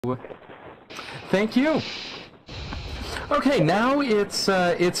Thank you. Okay, now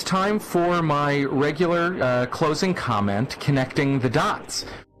it's time for my regular closing comment, connecting the dots.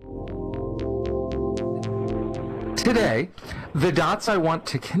 Today, the dots I want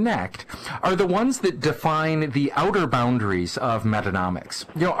to connect are the ones that define the outer boundaries of Metanomics.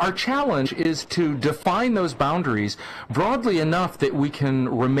 Our challenge is to define those boundaries broadly enough that we can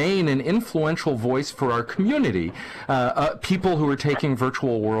remain an influential voice for our community, people who are taking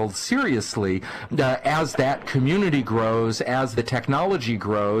virtual worlds seriously as that community grows, as the technology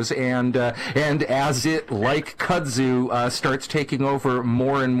grows, and as it, like kudzu, starts taking over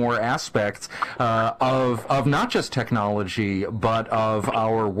more and more aspects of not just technology, but of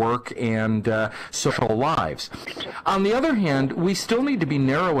our work and social lives. On the other hand, we still need to be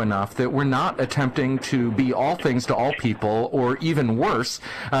narrow enough that we're not attempting to be all things to all people, or even worse,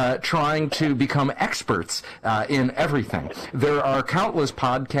 trying to become experts in everything. There are countless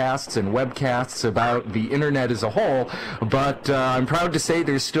podcasts and webcasts about the internet as a whole, but I'm proud to say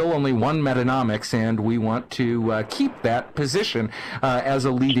there's still only one Metanomics, and we want to keep that position as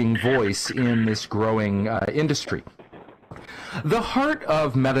a leading voice in this growing industry. The heart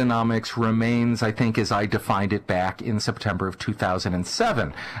of Metanomics remains, I think, as I defined it back in September of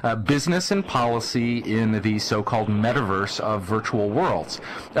 2007, business and policy in the so-called metaverse of virtual worlds.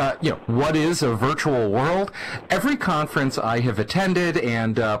 What is a virtual world? Every conference I have attended,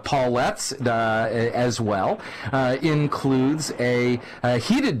 and Paulette's as well, includes a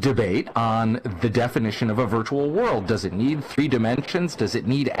heated debate on the definition of a virtual world. Does it need 3 dimensions? Does it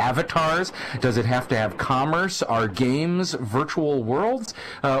need avatars? Does it have to have commerce? Are games virtual worlds,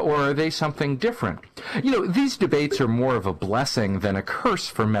 or are they something different? These debates are more of a blessing than a curse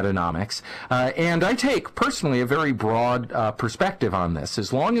for Metanomics, and I take personally a very broad perspective on this.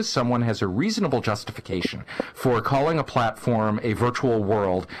 As long as someone has a reasonable justification for calling a platform a virtual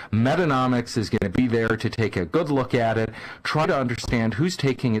world, Metanomics is going to be there to take a good look at it, try to understand who's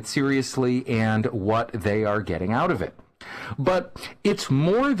taking it seriously and what they are getting out of it. But it's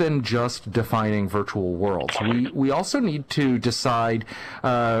more than just defining virtual worlds. We also need to decide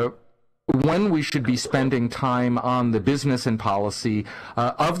when we should be spending time on the business and policy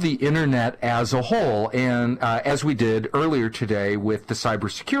of the internet as a whole, and as we did earlier today with the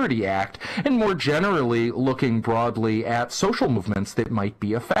Cybersecurity Act, and more generally looking broadly at social movements that might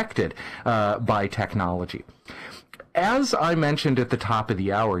be affected by technology. As I mentioned at the top of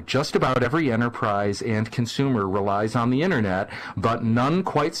the hour, just about every enterprise and consumer relies on the internet, but none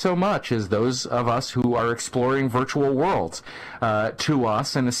quite so much as those of us who are exploring virtual worlds. To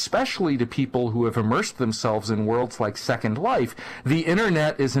us, and especially to people who have immersed themselves in worlds like Second Life, the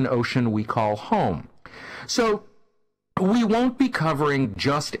internet is an ocean we call home. So we won't be covering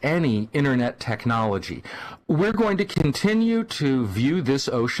just any internet technology. We're going to continue to view this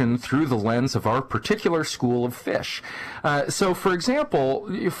ocean through the lens of our particular school of fish. So, for example,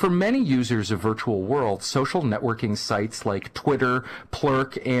 for many users of virtual worlds, social networking sites like Twitter,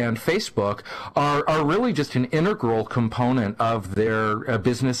 Plurk, and Facebook are really just an integral component of their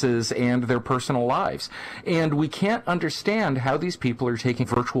businesses and their personal lives. And we can't understand how these people are taking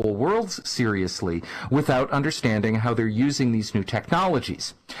virtual worlds seriously without understanding how they're using these new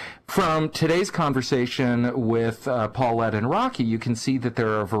technologies. From today's conversation with Paulette and Rocky, you can see that there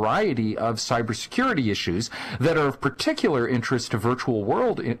are a variety of cybersecurity issues that are of particular interest to virtual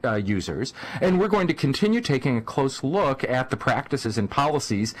world users, and we're going to continue taking a close look at the practices and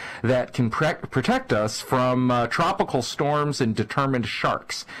policies that can protect us from tropical storms and determined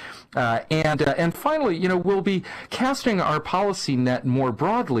sharks. And finally, we'll be casting our policy net more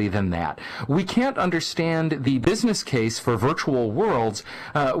broadly than that. We can't understand the business case for virtual worlds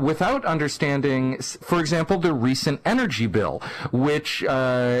without understanding, for example, the recent energy bill, which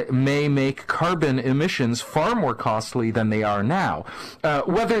may make carbon emissions far more costly than they are now.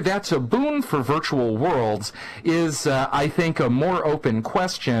 Whether that's a boon for virtual worlds is, I think, a more open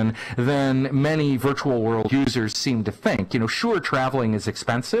question than many virtual world users seem to think. Sure, traveling is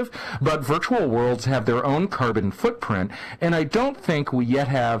expensive, but virtual worlds have their own carbon footprint, and I don't think we yet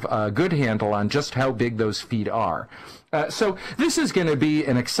have a good handle on just how big those feet are. So this is going to be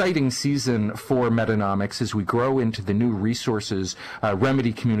an exciting season for Metanomics as we grow into the new resources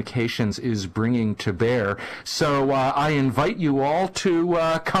Remedy Communications is bringing to bear. So I invite you all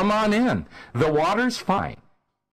to come on in. The water's fine.